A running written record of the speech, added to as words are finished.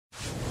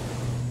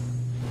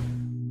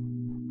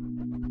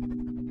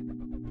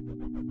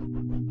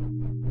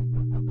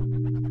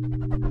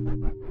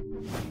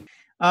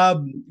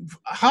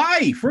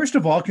Hi, first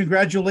of all,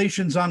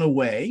 congratulations on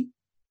Away.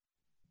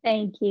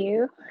 Thank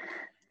you.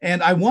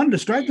 And I wanted to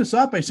start this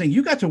off by saying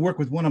you got to work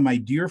with one of my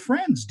dear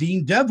friends,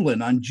 Dean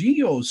Devlin, on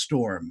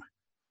Geostorm.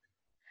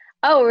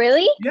 Oh,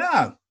 really?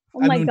 Yeah,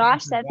 Oh I've my known Dean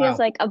gosh, for a that feels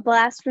while. like a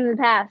blast from the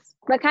past,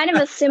 but kind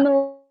of a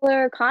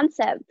similar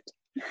concept.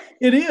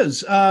 It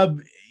is.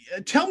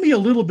 Tell me a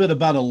little bit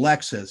about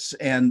Alexis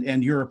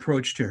and your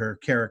approach to her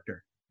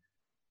character.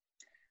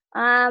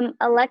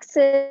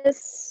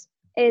 Alexis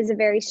is a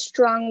very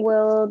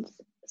strong-willed,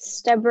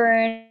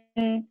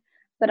 stubborn,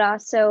 but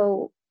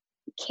also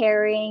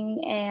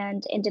caring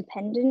and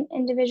independent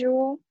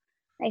individual.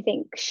 I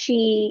think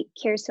she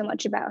cares so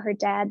much about her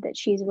dad that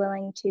she's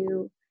willing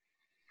to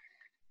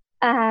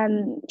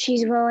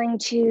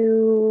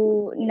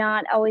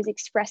not always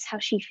express how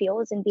she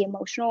feels and be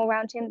emotional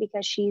around him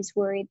because she's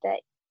worried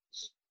that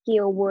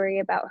he'll worry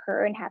about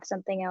her and have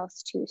something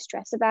else to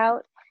stress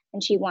about.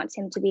 And she wants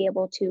him to be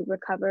able to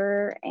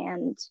recover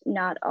and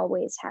not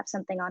always have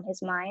something on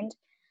his mind.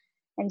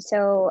 And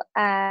so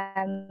I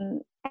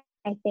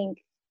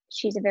think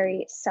she's a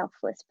very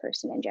selfless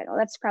person in general.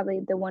 That's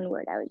probably the one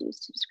word I would use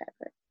to describe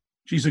her.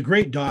 She's a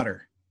great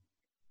daughter.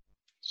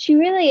 She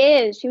really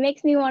is. She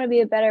makes me want to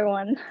be a better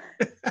one.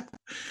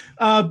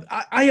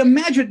 I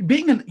imagine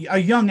being a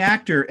young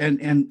actor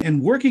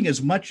and working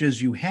as much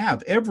as you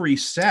have, every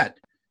set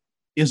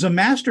is a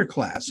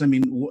masterclass. I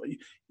mean,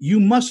 you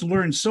must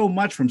learn so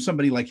much from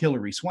somebody like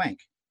Hilary Swank.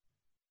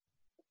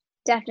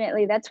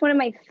 Definitely. That's one of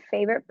my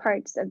favorite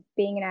parts of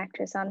being an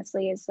actress,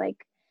 honestly, is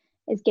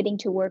getting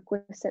to work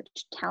with such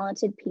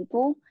talented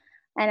people.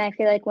 And I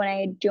feel like when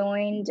I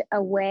joined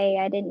Away,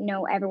 I didn't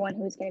know everyone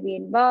who was going to be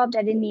involved.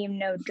 I didn't even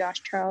know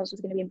Josh Charles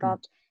was going to be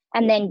involved.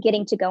 And then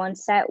getting to go on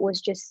set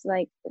was just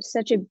like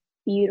such a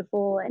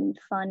beautiful and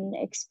fun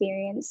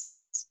experience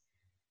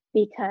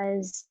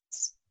because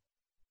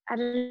I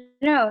don't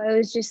know, it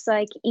was just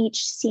like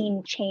each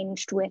scene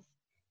changed with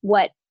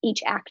what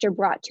each actor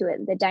brought to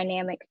it. The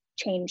dynamic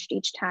changed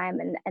each time.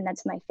 And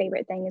that's my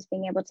favorite thing, is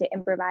being able to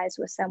improvise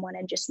with someone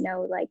and just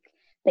know like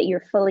that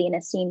you're fully in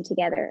a scene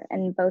together.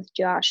 And both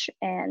Josh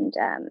and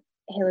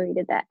Hillary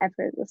did that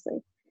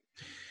effortlessly.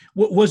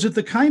 Was it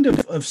the kind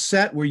of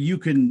set where you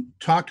can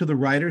talk to the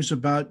writers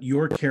about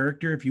your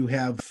character if you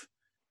have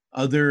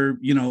other,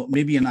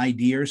 maybe an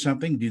idea or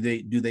something?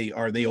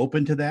 Are they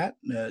open to that?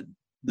 The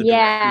director as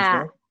Yeah.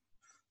 well?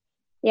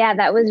 Yeah,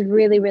 that was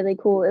really, really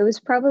cool. It was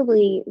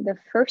probably the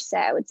first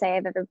set I would say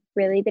I've ever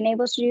really been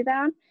able to do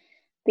that,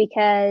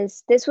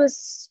 because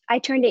I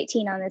turned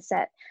 18 on this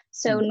set.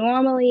 So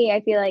normally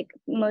I feel like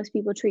most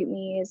people treat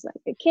me as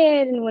like a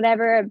kid and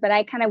whatever, but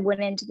I kind of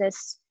went into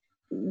this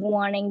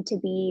wanting to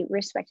be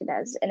respected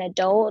as an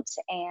adult.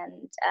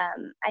 And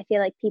I feel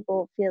like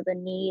people feel the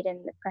need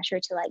and the pressure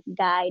to like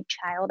guide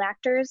child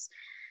actors.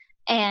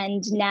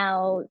 And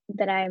now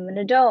that I'm an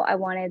adult, I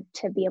wanted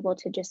to be able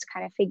to just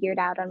kind of figure it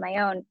out on my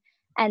own.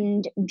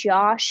 And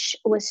Josh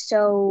was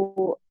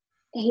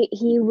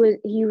he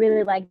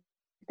really liked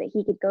that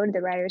he could go to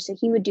the writers, so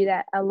he would do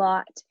that a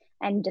lot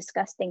and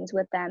discuss things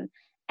with them,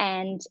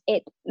 and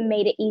it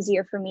made it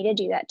easier for me to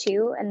do that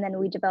too. And then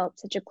we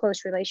developed such a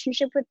close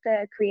relationship with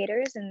the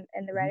creators and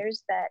the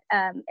writers that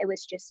it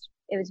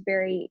was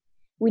very,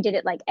 we did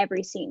it like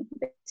every scene.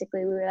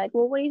 Basically, we were like,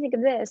 well, what do you think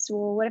of this?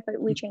 Well, what if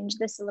we change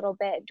this a little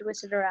bit,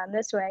 twist it around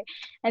this way?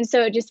 And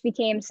so it just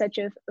became such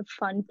a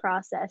fun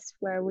process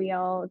where we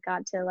all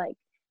got to like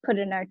put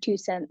in our 2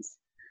 cents.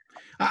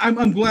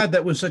 I'm glad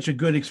that was such a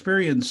good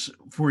experience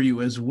for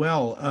you as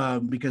well,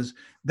 because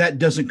that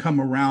doesn't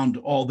come around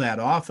all that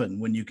often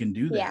when you can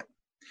do Yeah. that.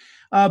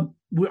 Uh,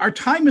 our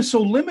time is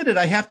so limited.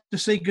 I have to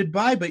say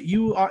goodbye, but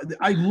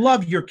I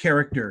love your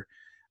character.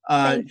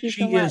 Thank you so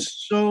She much. is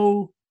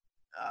so,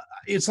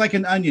 it's like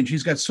an onion.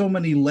 She's got so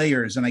many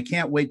layers, and I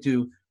can't wait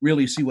to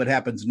really see what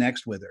happens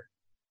next with her.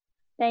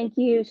 Thank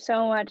you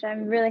so much.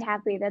 I'm really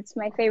happy. That's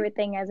my favorite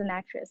thing as an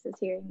actress, is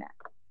hearing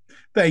that.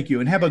 Thank you,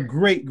 and have a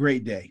great,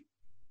 great day.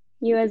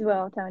 You as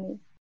well, Tony.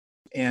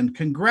 And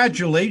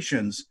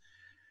congratulations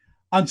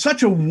on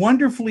such a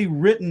wonderfully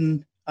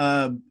written,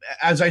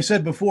 as I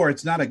said before,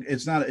 it's not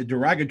a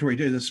derogatory,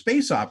 it's a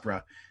space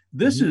opera.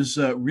 This is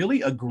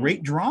really a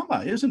great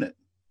drama, isn't it?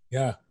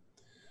 Yeah.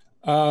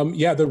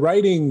 Yeah, the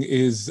writing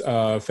is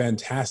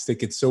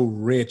fantastic. It's so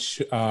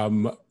rich.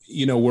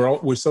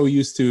 We're so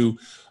used to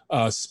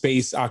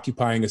space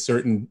occupying a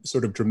certain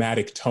sort of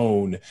dramatic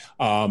tone,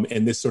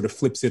 and this sort of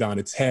flips it on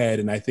its head.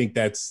 And I think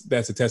that's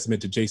a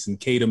testament to Jason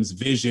Kadam's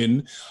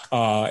vision,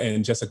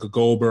 and Jessica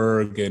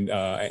Goldberg and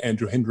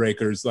Andrew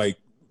Hindraker's like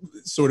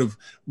sort of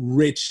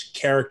rich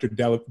character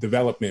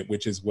development,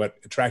 which is what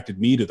attracted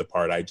me to the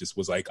part. I just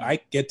was like, I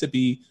get to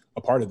be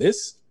a part of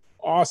this.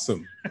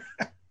 Awesome.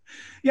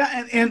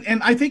 Yeah,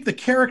 and I think the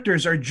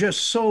characters are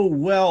just so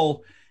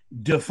well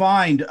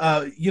defined.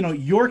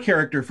 Your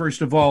character,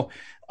 first of all,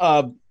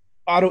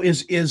 Otto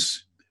is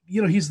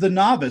he's the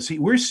novice.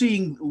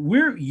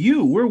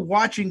 We're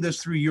watching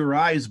this through your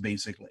eyes,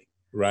 basically.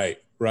 Right.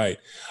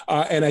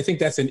 And I think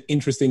that's an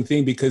interesting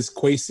thing because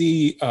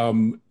Kwesi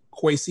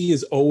Kwesi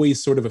is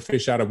always sort of a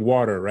fish out of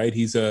water, right?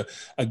 He's a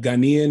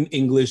Ghanaian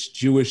English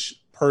Jewish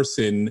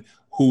person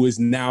who is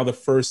now the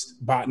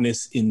first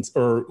botanist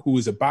who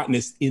is a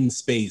botanist in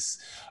space.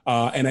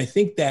 And I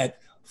think that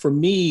for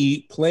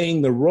me,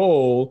 playing the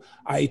role,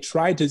 I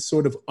tried to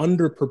sort of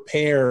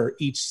under-prepare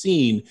each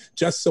scene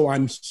just so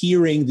I'm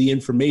hearing the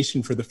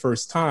information for the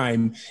first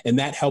time. And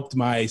that helped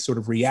my sort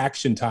of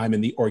reaction time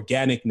and the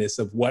organicness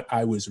of what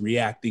I was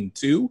reacting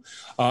to.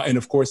 And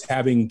of course,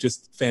 having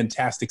just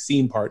fantastic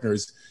scene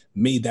partners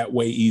made that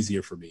way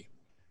easier for me.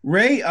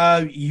 Ray,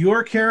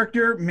 your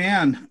character,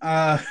 man,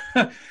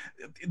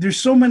 there's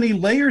so many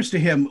layers to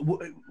him.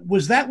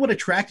 Was that what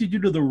attracted you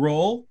to the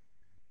role?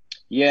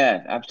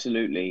 Yeah,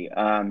 absolutely.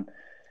 I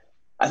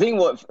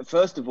think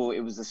first of all,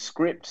 it was the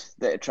script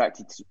that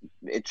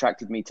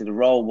attracted me to the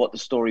role, what the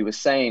story was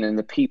saying, and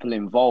the people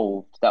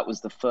involved. That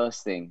was the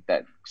first thing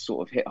that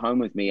sort of hit home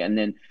with me. And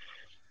then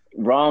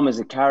Ram as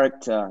a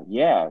character,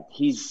 yeah,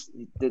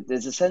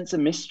 there's a sense of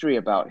mystery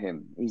about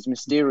him. He's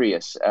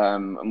mysterious,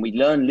 and we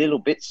learn little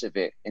bits of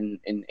it in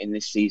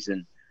this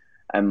season,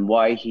 and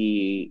why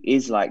he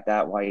is like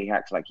that, why he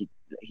acts like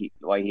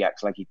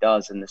he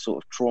does, and the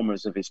sort of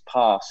traumas of his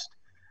past.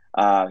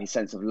 His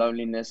sense of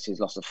loneliness, his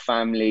loss of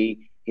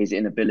family, his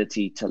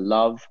inability to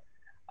love.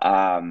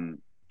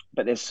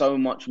 But there's so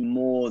much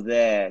more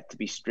there to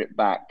be stripped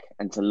back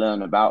and to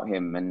learn about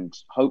him. And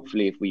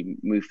hopefully if we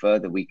move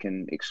further, we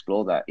can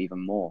explore that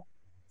even more.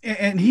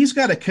 And he's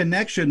got a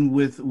connection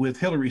with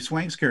Hilary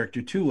Swank's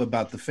character too,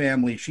 about the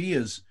family. She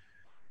is,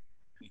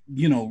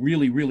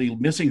 really, really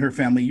missing her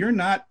family. You're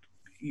not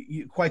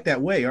quite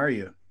that way, are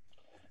you?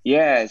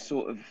 Yeah,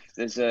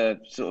 there's a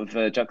sort of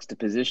a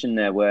juxtaposition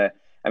there where,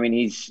 I mean,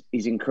 he's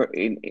in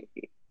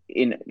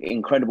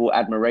incredible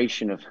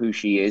admiration of who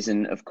she is,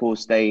 and of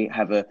course they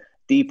have a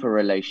deeper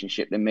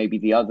relationship than maybe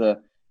the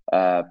other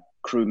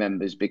crew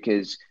members,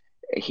 because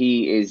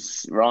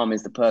Ram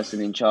is the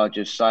person in charge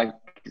of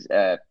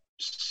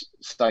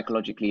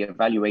psychologically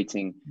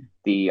evaluating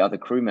the other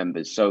crew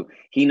members. So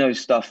he knows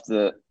stuff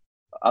that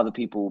other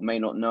people may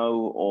not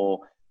know,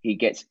 or he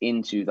gets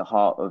into the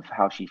heart of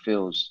how she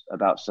feels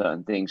about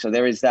certain things. So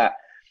there is that.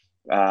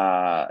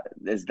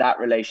 There's that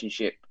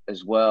relationship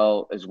as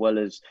well as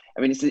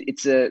I mean,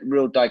 it's a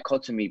real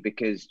dichotomy,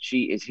 because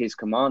she is his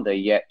commander,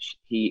 yet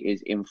he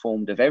is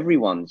informed of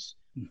everyone's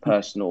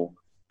personal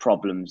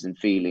problems and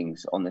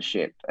feelings on the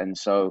ship. And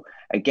so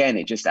again,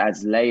 it just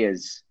adds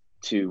layers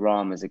to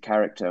Ram as a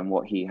character and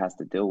what he has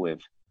to deal with.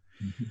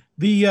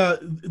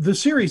 The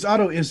series,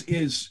 Otto,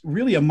 is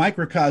really a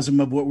microcosm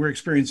of what we're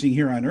experiencing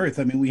here on Earth.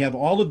 I mean, we have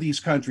all of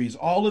these countries,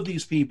 all of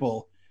these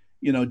people,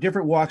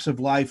 different walks of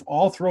life,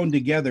 all thrown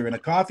together in a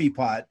coffee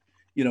pot,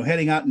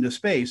 heading out into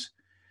space.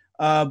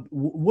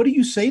 What do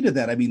you say to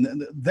that? I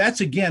mean,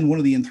 that's, again, one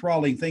of the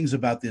enthralling things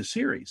about this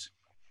series.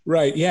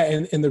 Right.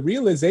 Yeah. And the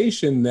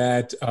realization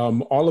that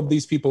all of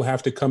these people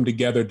have to come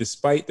together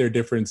despite their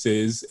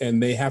differences,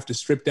 and they have to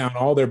strip down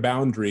all their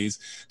boundaries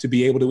to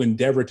be able to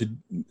endeavor to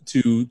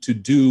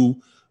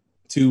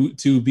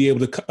be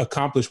able to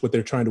accomplish what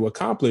they're trying to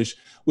accomplish,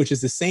 which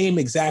is the same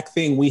exact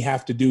thing we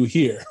have to do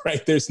here,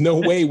 right? There's no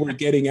way we're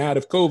getting out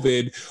of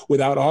COVID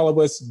without all of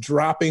us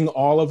dropping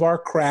all of our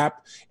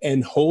crap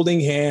and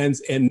holding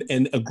hands and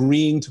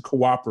agreeing to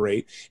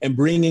cooperate and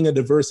bringing a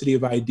diversity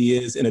of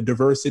ideas and a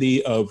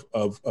diversity of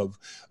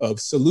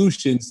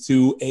solutions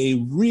to a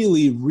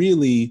really,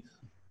 really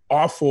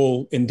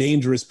awful and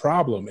dangerous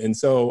problem. And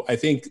so I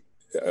think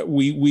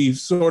we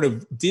sort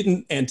of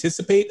didn't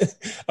anticipate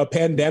a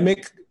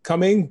pandemic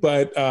coming,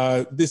 but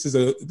this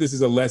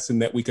is a lesson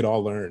that we could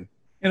all learn.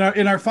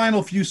 In our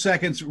final few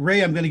seconds,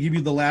 Ray, I'm going to give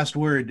you the last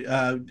word.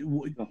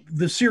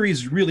 The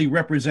series really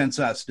represents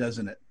us,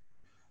 doesn't it?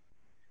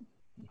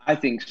 I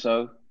think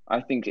so.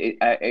 I think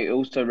it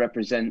also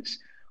represents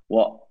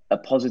what a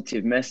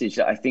positive message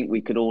that I think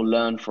we could all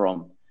learn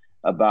from,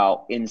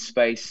 about in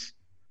space,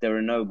 there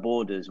are no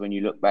borders. When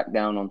you look back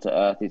down onto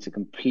Earth, it's a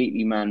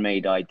completely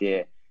man-made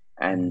idea.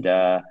 And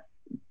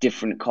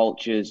different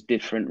cultures,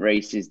 different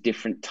races,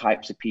 different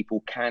types of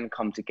people can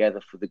come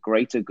together for the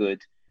greater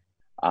good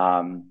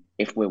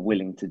if we're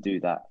willing to do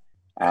that.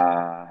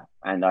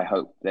 And I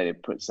hope that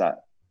it puts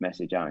that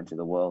message out into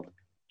the world.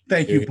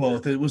 Thank you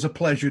both. It was a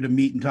pleasure to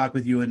meet and talk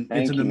with you, and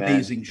it's an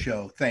amazing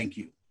show. Thank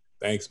you.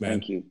 Thanks, man.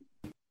 Thank you.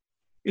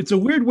 It's a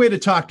weird way to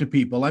talk to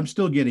people. I'm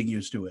still getting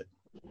used to it.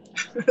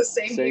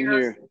 Same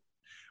here.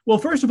 Well,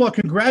 first of all,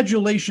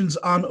 congratulations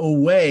on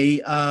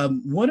Away.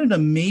 What an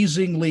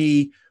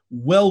amazingly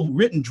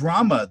well-written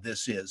drama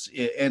this is,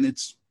 and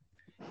it's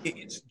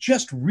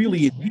just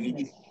really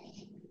engaging.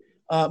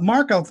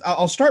 Mark,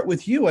 I'll start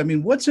with you. I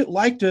mean, what's it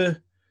like to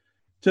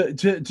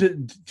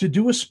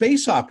do a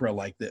space opera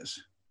like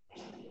this?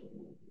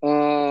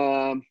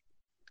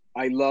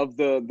 I love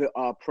the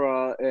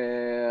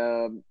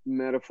opera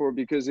metaphor,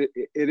 because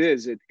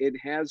it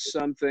has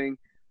something.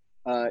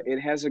 It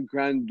has a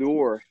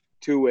grandeur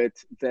to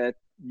it that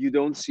you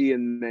don't see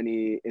in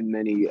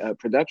many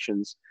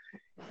productions,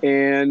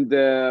 and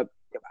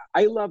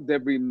I loved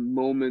every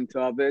moment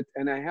of it.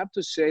 And I have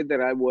to say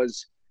that I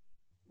was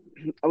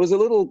I was a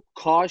little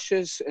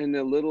cautious and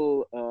a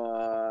little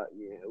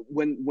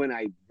when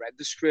I read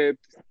the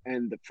script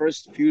and the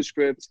first few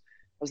scripts,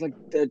 I was like,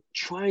 they're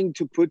trying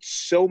to put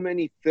so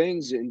many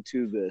things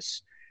into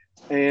this,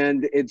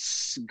 and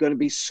it's going to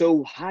be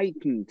so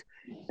heightened,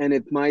 and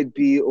it might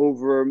be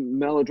over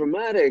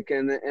melodramatic,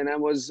 and I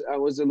was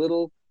a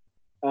little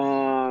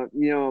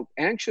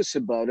anxious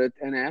about it.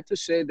 And I have to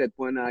say that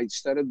when I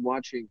started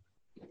watching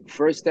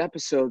first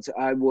episodes,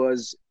 I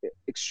was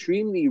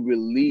extremely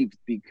relieved,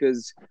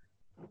 because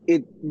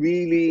it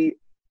really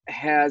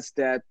has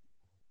that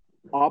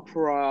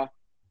opera.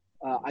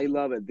 I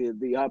love it,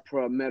 the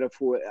opera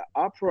metaphor,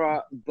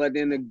 opera, but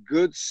in a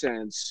good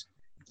sense.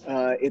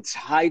 It's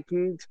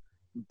heightened,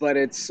 but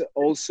it's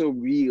also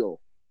real,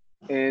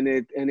 and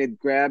it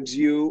grabs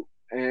you,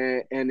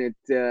 and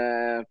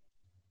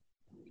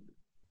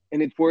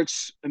it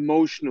works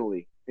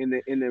emotionally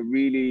in a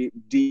really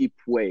deep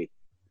way.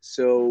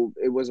 So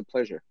it was a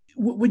pleasure.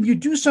 When you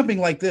do something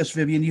like this,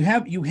 Vivian,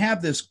 you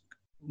have this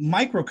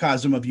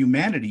microcosm of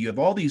humanity. You have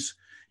all these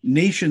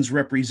nations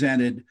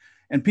represented,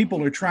 and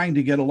people are trying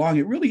to get along.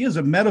 It really is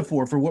a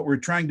metaphor for what we're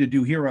trying to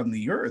do here on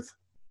the earth.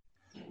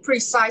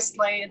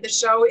 Precisely. The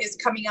show is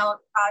coming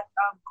out at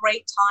a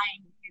great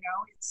time.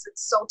 It's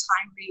so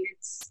timely.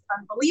 It's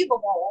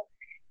unbelievable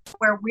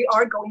where we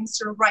are going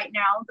through right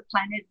now, the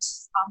planet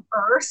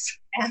Earth,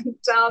 and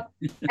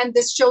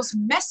this show's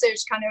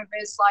message kind of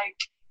is like,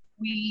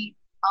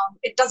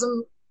 it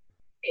doesn't,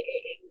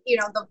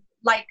 the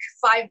like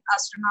 5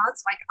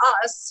 astronauts like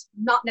us,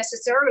 not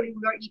necessarily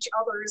we are each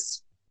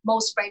other's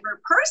most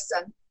favorite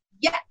person,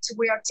 yet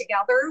we are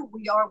together,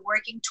 we are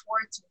working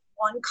towards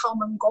one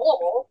common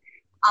goal.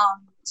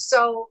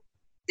 So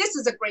this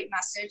is a great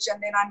message,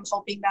 and then I'm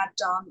hoping that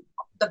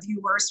the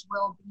viewers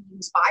will be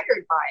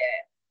inspired by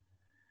it.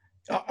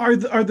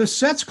 Are the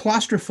sets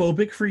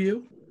claustrophobic for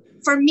you?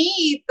 For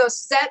me, the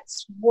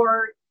sets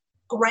were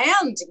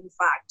grand. In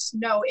fact,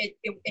 no, it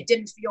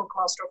didn't feel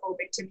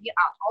claustrophobic to me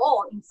at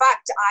all. In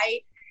fact,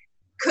 I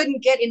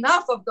couldn't get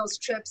enough of those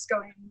trips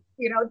going,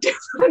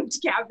 different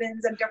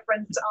cabins and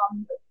different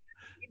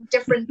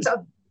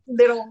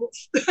little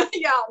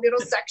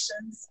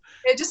sections.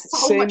 It just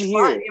so much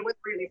fun. It was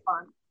really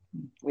fun.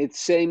 It's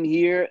same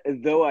here,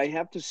 though I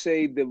have to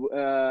say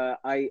that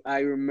I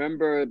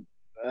remember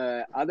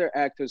other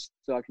actors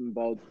talking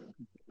about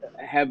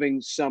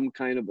having some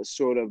kind of a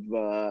sort of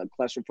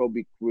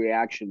claustrophobic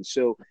reaction.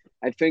 So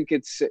I think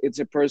it's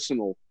a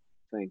personal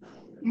thing.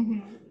 Mm-hmm.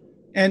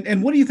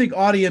 And what do you think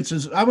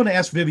audiences? I want to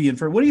ask Vivian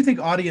for what do you think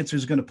audience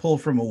is going to pull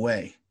from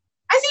away?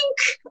 I think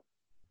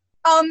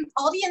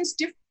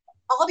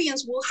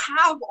audience will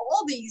have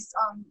all these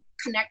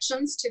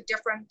connections to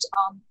different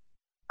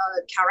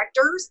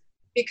characters,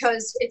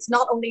 because it's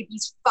not only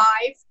these 5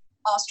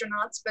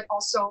 astronauts, but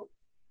also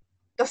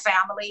the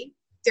family,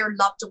 their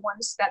loved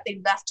ones that they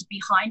left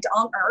behind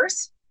on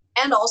Earth,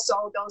 and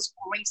also those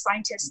great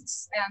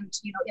scientists and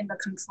in the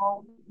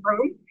control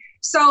room.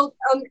 So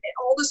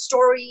all the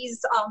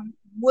stories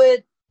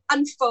would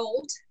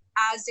unfold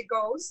as it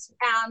goes,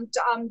 and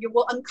you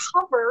will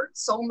uncover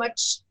so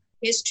much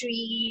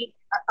history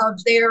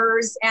of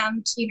theirs,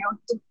 and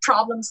the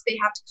problems they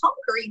have to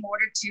conquer in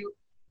order to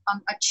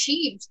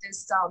achieve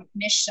this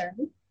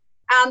mission.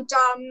 And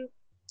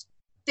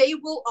they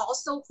will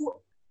also,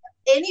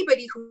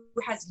 anybody who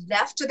has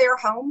left their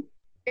home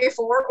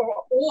before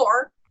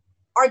or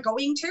are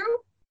going to,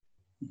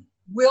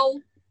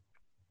 will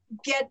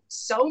get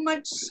so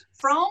much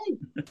from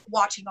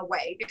watching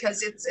away,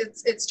 because it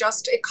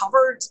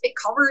covered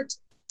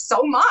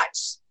so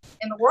much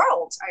in the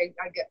world. I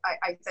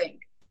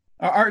think.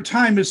 Our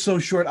time is so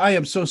short. I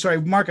am so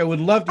sorry, Mark. I would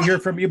love to hear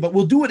from you, but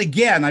we'll do it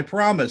again. I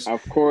promise.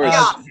 Of course.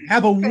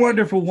 Have a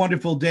wonderful,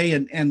 wonderful day,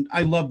 and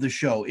I love the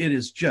show. It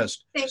is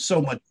just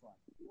so much fun.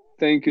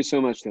 Thank you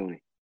so much,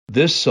 Tony.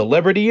 This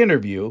celebrity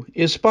interview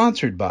is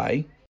sponsored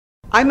by.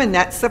 I'm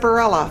Annette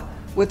Civarella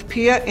with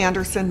Pia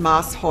Anderson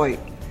Moss Hoyt,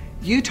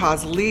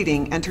 Utah's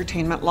leading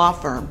entertainment law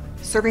firm,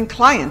 serving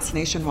clients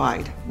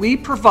nationwide. We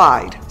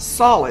provide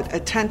solid,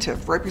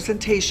 attentive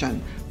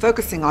representation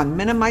focusing on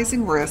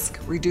minimizing risk,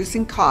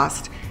 reducing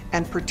cost,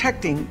 and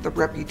protecting the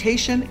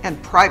reputation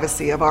and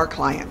privacy of our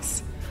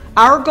clients.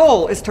 Our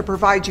goal is to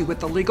provide you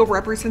with the legal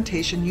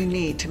representation you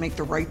need to make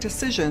the right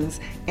decisions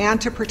and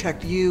to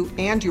protect you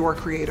and your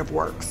creative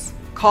works.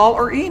 Call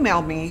or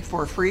email me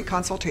for a free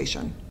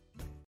consultation.